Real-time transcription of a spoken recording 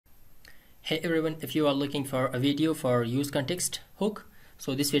Hey everyone, if you are looking for a video for use context hook,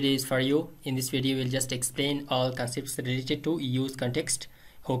 so this video is for you. In this video we'll just explain all concepts related to use context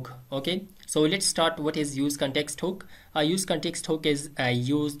hook. Okay, so let's start. What is use context hook? A use context hook is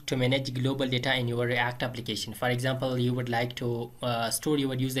used to manage global data in your React application. For example, you would like to store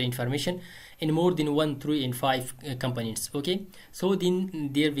your user information in more than 1, 3 and 5 components. Okay, so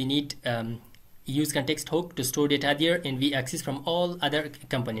then there we need use context hook to store data there, and we access from all other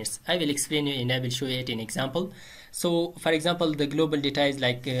components. I will explain you and I will show you it in example. So for example, the global data is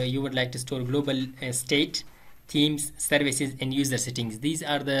like you would like to store global state, themes, services and user settings. These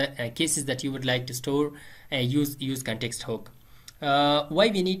are the cases that you would like to store use context hook. Why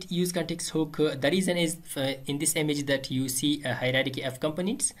we need use context hook? The reason is in this image that you see a hierarchy of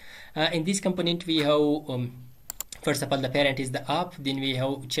components. In this component we have first of all, the parent is the app, then we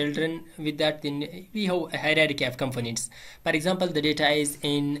have children with that, then we have a hierarchy of components. For example, the data is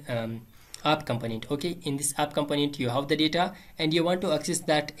in app component. Okay, in this app component you have the data and you want to access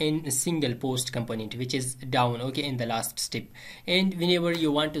that in a single post component, which is down, okay, in the last step. And whenever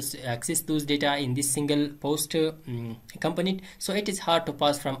you want to access those data in this single post component, so it is hard to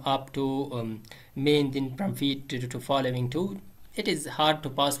pass from app to main, then from feed to following to. It is hard to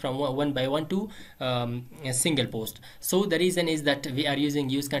pass from one by one to a single post. So the reason is that we are using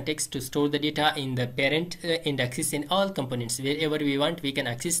use context to store the data in the parent and access in all components. Wherever we want, we can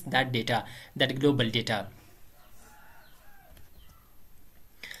access that data, that global data.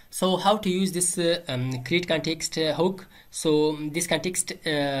 So how to use this create context hook? So this context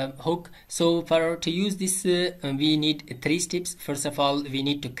hook, so for to use this we need 3 steps. First of all, we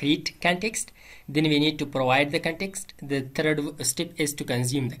need to create context, then we need to provide the context. The third step is to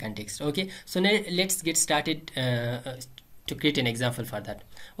consume the context. Okay, so now let's get started to create an example for that.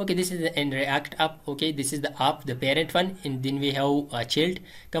 Okay, this is in React app. Okay, this is the app, the parent one, and then we have a child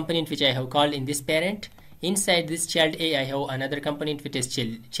component which I have called in this parent. Inside this child A, I have another component which is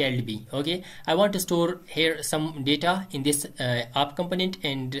child B. Okay, I want to store here some data in this app component,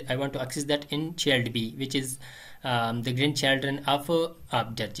 and I want to access that in child B, which is the grandchildren of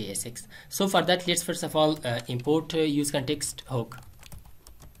app.jsx. So for that, let's first of all import use context hook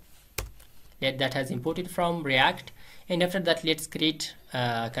that has imported from React, and after that let's create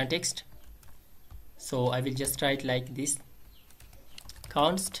context. So I will just write like this: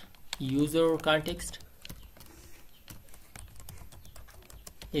 const user context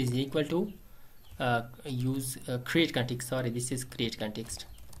is equal to create context. Sorry, this is create context.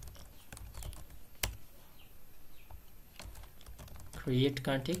 Create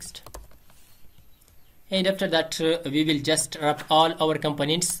context, and after that we will just wrap all our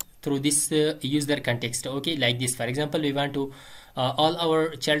components through this user context. Okay, like this. For example, we want to all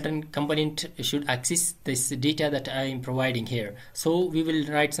our children component should access this data that I am providing here. So we will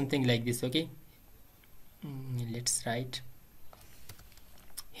write something like this. Okay, let's write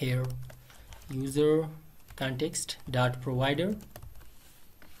here user context dot provider.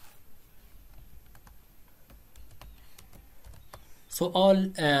 So all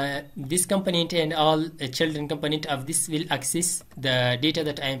this component and all children component of this will access the data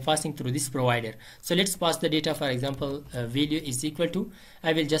that I am passing through this provider. So let's pass the data. For example, value is equal to,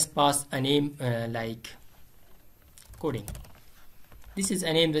 I will just pass a name like coding. This is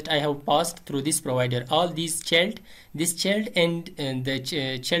a name that I have passed through this provider. All these child, this child and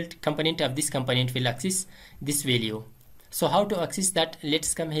the child component of this component will access this value. So how to access that?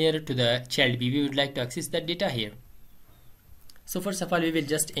 Let's come here to the child B. We would like to access that data here. So first of all, we will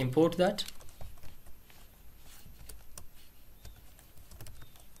just import that.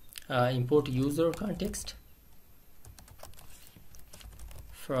 Import user context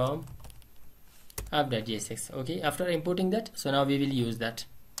from app.jsx. Okay, after importing that, so now we will use that.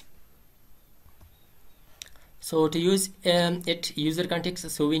 So to use it user context,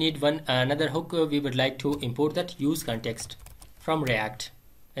 so we need another hook. We would like to import that use context from React.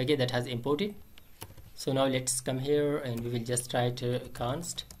 Okay, that has imported. So now let's come here and we will just write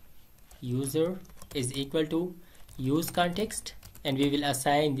const user is equal to use context, and we will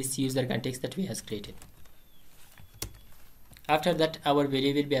assign this user context that we have created. After that, our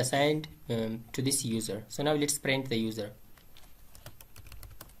value will be assigned to this user. So now let's print the user.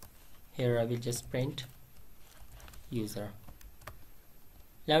 Here I will just print user.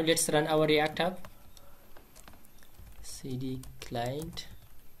 Now let's run our React app. cd client.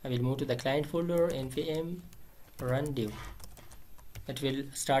 I will move to the client folder, npm run dev. That will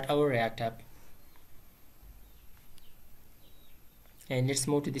start our React app. And let's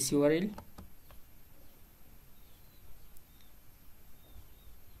move to this URL.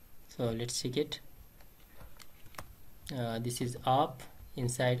 So let's check it. This is app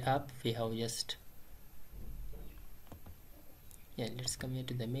inside app we have just, yeah, let's come here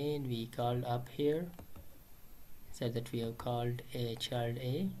to the main. We called up here, so that we have called a child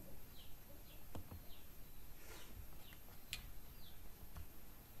A.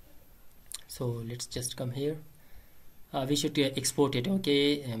 So let's just come here. We should export it,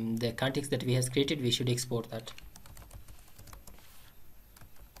 okay? The context that we have created, we should export that.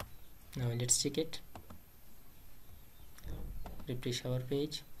 Now let's check it. Refresh our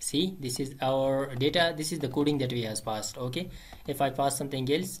page. See, this is our data. This is the coding that we have passed. Okay, if I pass something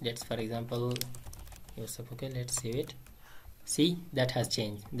else, let's, for example, okay, let's save it. See, that has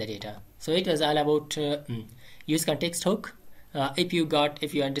changed the data. So it was all about use context hook. If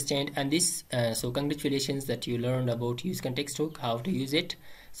you understand, and this, so congratulations that you learned about use context hook, how to use it.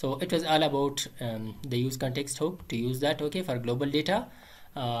 So it was all about the use context hook, to use that, okay, for global data.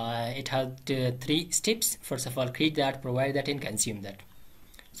 It had 3 steps. First of all, create that, provide that, and consume that.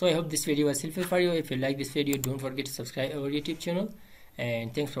 So I hope this video was helpful for you. If you like this video, don't forget to subscribe our YouTube channel,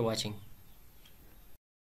 and thanks for watching.